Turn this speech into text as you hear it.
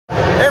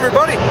Hey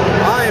everybody,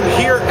 I am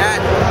here at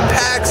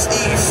PAX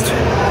East.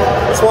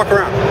 Let's walk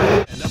around.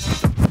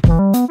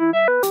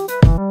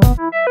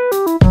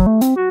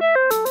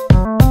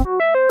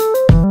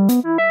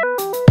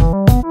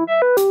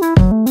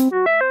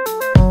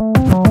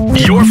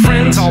 Your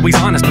friends always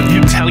honest with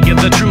you, tell you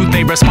the truth,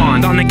 they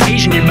respond. On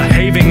occasion you're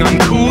behaving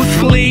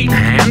uncouthly,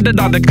 handed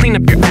all to clean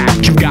up your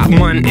act. You've got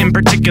one in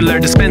particular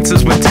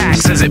dispenses with tact.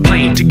 Says it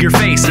plain to your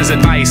face, is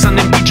advice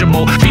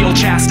unimpeachable. Feel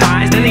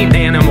chastised, any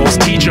animal's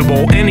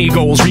teachable. Any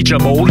goal's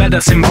reachable, let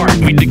us impart.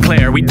 We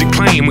declare, we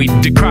declaim, we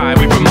decry,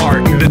 we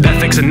remark. The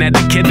ethics and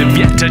etiquette have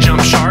yet to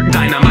jump shark.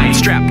 Dynamite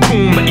strapped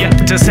coon, but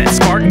yet to set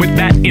spark. With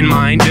that in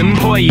mind,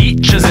 employ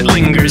each as it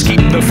lingers.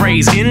 Keep the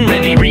phrase in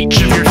ready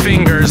reach of your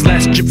fingers,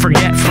 lest you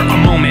forget for a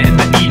moment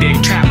the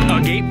edict trap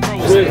a gate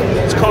pros.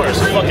 This car is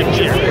fucking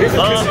cheap.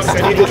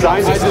 He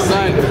designed it. I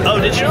designed it. Oh,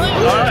 did you really?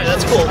 Alright,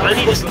 that's cool. I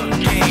need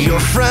to... Your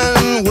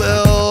friend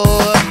will.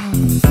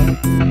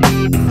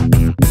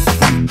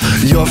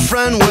 Your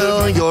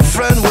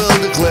friend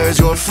will declares.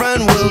 Your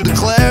friend will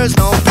declares.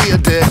 Don't be a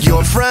dick.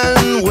 Your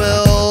friend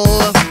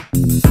will.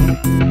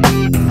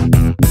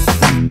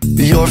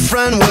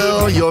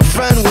 Your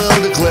friend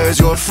will declares.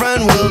 Your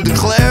friend will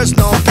declares.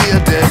 Don't be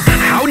a dick.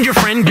 How'd your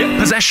friend get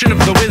possession of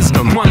the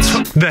wisdom? Once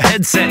hooked the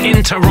headset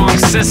into wrong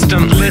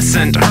system.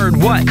 Listened, heard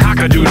what?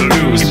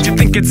 Cock-a-doodle-doos. If you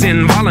think it's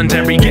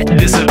involuntary, get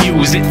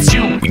disabused. It's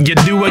you. You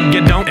do what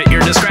you don't at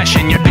your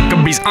discretion. Your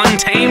dickery's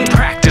untamed.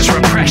 Practice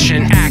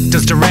repression. Act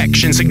as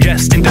direction.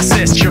 Suggest and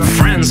desist. Your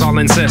friends all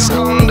insist.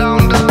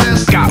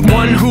 Got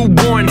one who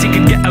warns he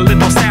could get a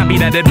little stabby.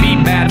 That'd be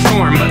bad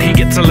form, but he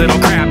gets a little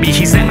crabby.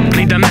 He's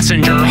aptly the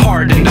messenger,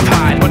 hardened of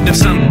hide. But if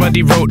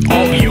somebody wrote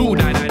all you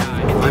die.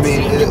 I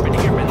mean,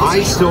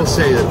 I still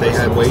say that they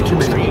had way too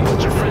many people.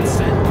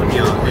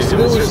 You know, it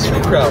was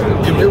too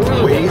crowded. It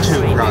was way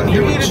too crowded.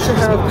 You needed to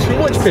have too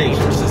much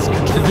patience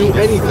to do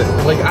anything.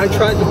 Like, I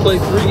tried to play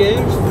 3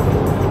 games.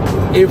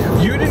 If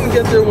you didn't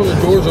get there when the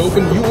doors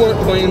opened, you weren't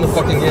playing the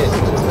fucking game.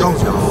 Oh,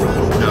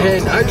 no.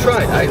 And I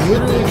tried. I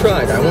literally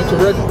tried. I went to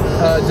Red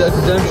Dead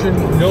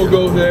Redemption, no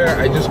go there.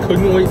 I just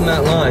couldn't wait in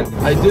that line.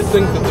 I did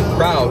think that the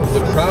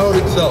crowd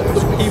itself,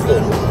 the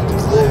people,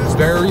 were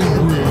very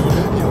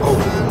rude.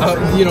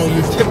 You know,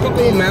 your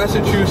typical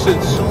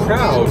Massachusetts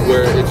crowd,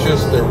 where it's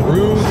just they're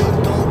rude,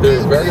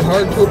 they're very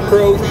hard to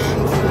approach.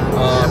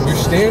 You're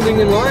standing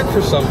in line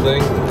for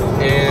something,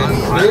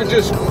 and they're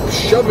just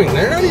shoving.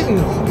 They're not even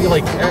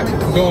like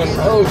going,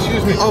 "Oh,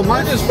 excuse me." Oh,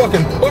 they're just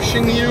fucking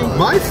pushing you.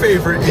 My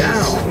favorite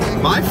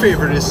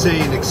is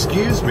saying,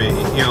 "Excuse me."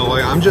 You know,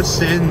 like I'm just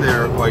sitting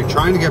there, like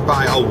trying to get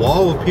by a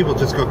wall of people,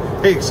 just go,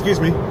 "Hey, excuse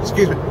me,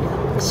 excuse me,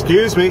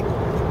 excuse me,"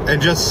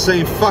 and just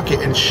saying "fuck it"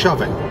 and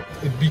shoving.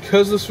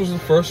 Because this was the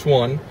first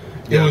one,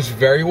 it was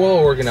very well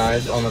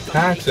organized. On the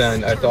PAX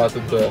end, I thought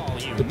that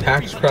the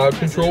PAX crowd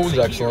control was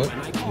excellent.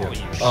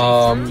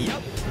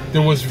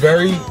 There was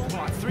very,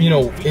 you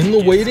know, in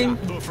the waiting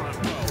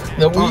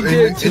that we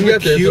did to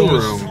get there,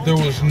 there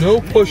was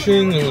no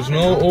pushing, there was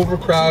no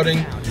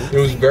overcrowding. It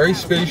was very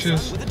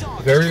spacious,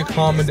 very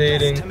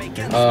accommodating.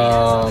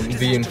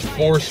 The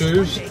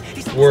enforcers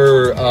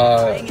were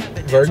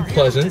very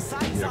pleasant.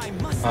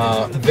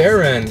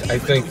 Their end, I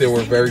think they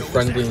were very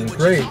friendly and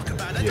great.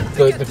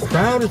 The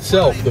crowd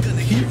itself, the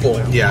people,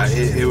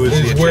 it was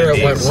is where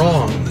it went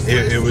wrong.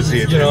 It was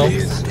the attendees.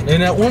 You know,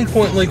 and at one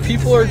point, like,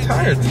 people are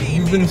tired.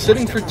 You've been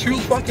sitting for 2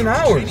 fucking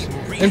hours,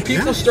 and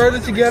people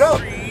started to get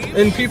up,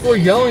 and people are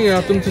yelling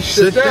at them to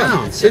sit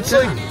down.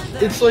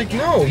 It's like,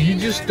 no, you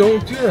just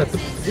don't do that.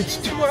 It's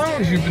 2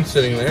 hours you've been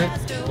sitting there.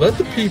 Let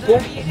the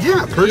people.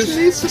 Yeah, a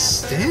person needs to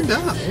stand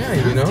up. Yeah,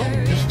 you know,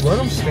 just let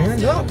them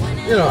stand up.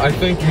 You know, I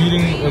think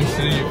meeting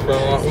MC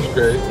Fremont was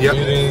great.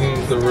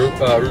 Meeting the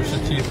Rooster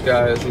Teeth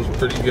guys was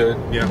pretty good.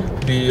 Yeah.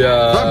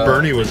 I thought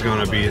Bernie was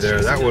gonna be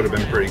there. That would have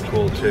been pretty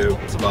cool too.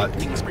 But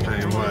I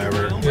mean,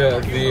 whatever. Yeah,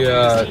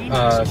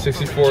 the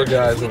 64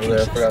 guys over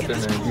there. I forgot their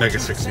name. Mega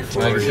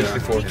 64. Mega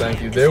 64.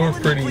 Thank you. They were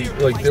pretty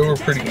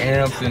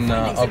amped and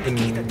up and,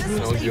 you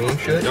know, doing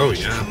shit. Oh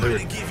yeah, they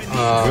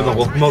were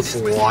the most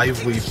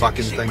lively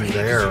fucking thing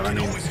there. I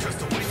mean,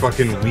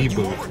 fucking Wii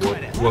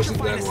booth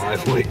wasn't that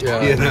lively.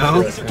 Yeah, you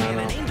know.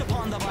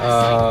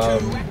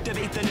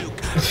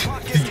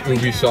 The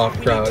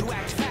Ubisoft crowd.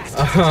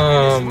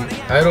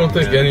 I don't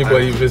think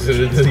anybody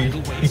visited the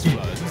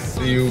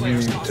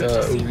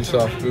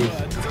Ubisoft booth.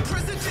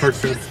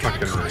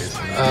 Fucking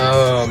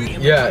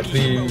amazing. Yeah,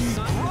 the,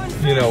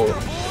 you know,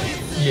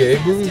 EA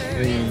booth,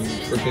 the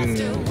freaking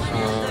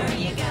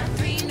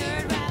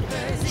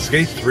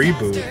Skate 3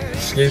 booth.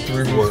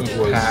 Was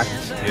packed.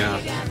 Yeah.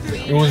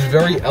 It was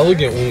very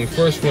elegant when we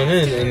first went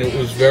in, and it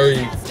was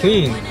very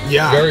clean.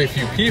 Yeah. Very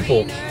few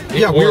people.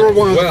 We were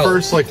one of the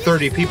first like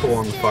 30 people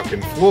on the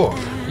fucking floor.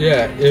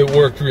 Yeah, it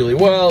worked really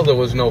well. There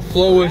was no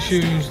flow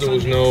issues. There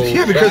was no.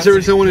 Yeah, because there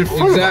was no one in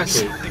front of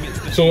us.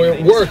 So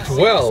it worked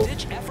well.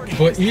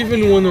 But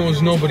even when there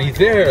was nobody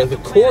there, the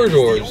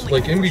corridors,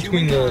 like in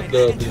between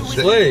the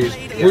displays,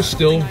 were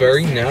still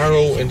very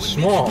narrow and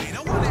small.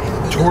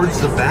 Towards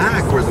the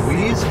back where the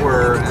Wii's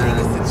were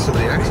and some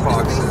of the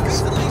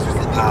Xboxes,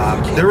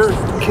 there were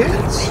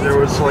kids. There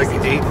was like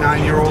 8,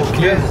 9-year-old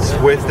kids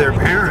with their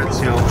parents,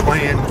 you know,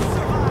 playing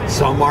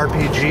some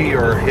RPG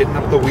or hitting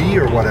up the Wii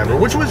or whatever,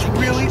 which was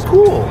really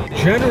cool.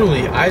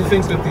 Generally, I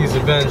think that these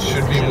events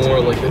should be more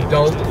like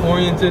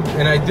adult-oriented,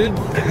 and I did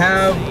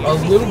have a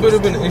little bit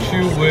of an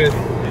issue with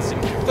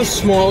the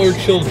smaller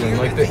children,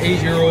 like the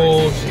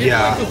 8-year-olds,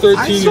 Yeah, like the 13-year-olds.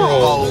 I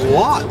saw a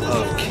lot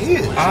of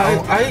kids.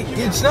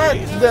 It's not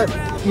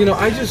that, you know,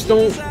 I just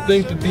don't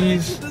think that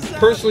these,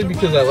 personally,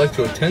 because I like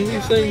to attend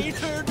these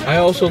things, I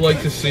also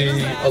like to see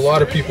a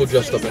lot of people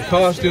dressed up in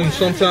costumes.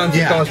 Sometimes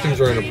the costumes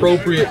are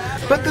inappropriate.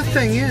 But the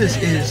thing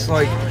is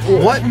like,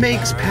 what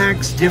makes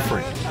PAX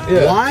different?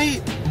 Why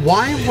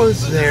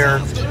was there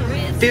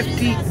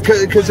 50?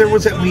 Because there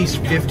was at least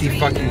 50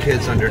 fucking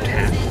kids under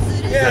 10.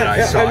 That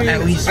I saw. I mean,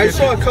 at least 50. I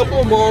saw a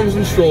couple of moms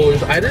and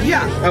strollers. I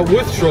didn't.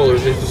 With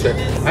strollers, I should say.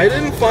 I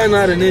didn't find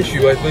that an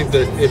issue. I think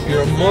that if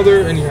you're a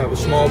mother and you have a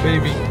small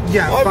baby,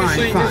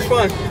 obviously it's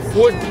fine.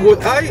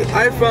 What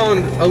I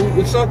found,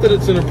 it's not that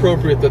it's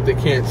inappropriate that they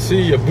can't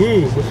see a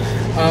boob.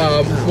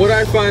 What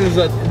I find is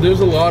that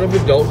there's a lot of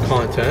adult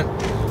content.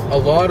 A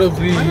lot of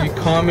the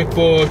comic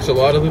books, a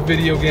lot of the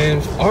video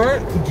games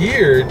aren't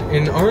geared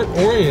and aren't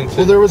oriented.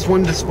 Well, there was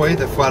one display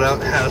that flat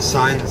out had a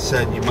sign that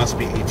said you must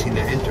be 18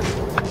 to enter.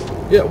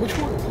 Yeah, which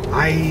one?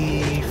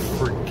 I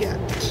forget.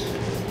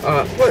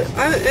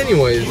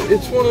 Anyways,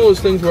 it's one of those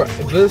things where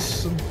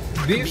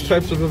these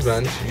types of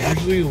events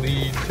usually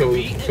lead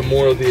to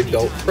more of the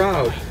adult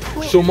crowd.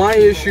 So my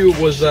issue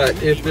was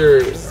that if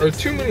there are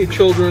too many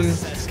children,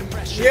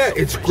 yeah,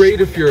 it's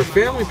great if you're a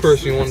family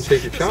person, you want to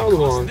take your child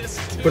along,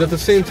 but at the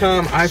same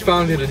time, I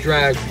found it a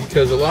drag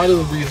because a lot of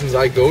the reasons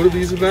I go to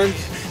these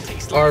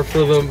events are for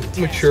the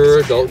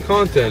mature adult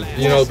content.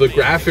 You know, the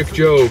graphic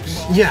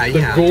jokes,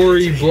 the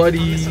gory,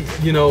 bloody,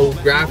 you know,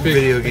 graphic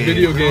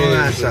video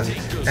games.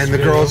 And the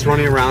girls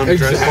running around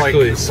dressed like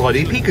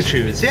slutty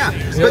Pikachus.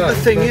 But the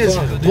thing is,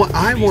 what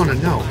I want to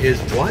know is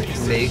what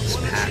makes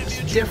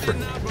PAX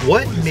different?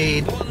 What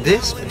made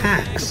this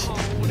PAX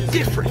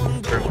different?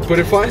 But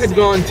if I had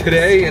gone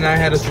today and I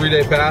had a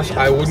 3-day pass,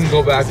 I wouldn't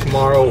go back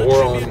tomorrow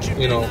or on,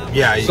 you know,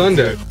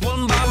 Sunday.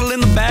 One bottle in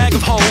the bag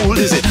of hold,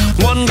 is it?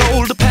 One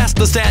goal to pass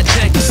the stat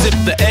check, to sip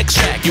the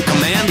extract, you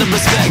command the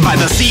respect. By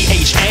the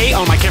CHA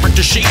on my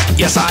character sheet,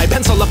 yes, I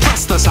pencil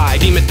across the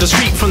side, deem it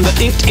discreet from the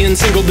inked in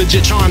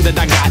single-digit charm that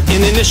I got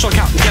in initial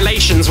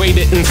calculations,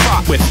 weighted and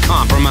fraught with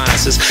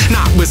compromises,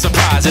 not with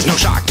surprises, no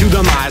shock to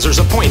the misers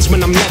of points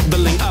when I'm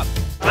leveling up.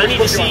 I need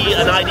to see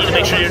an ID to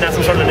make sure you're not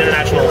some sort of an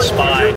international spy.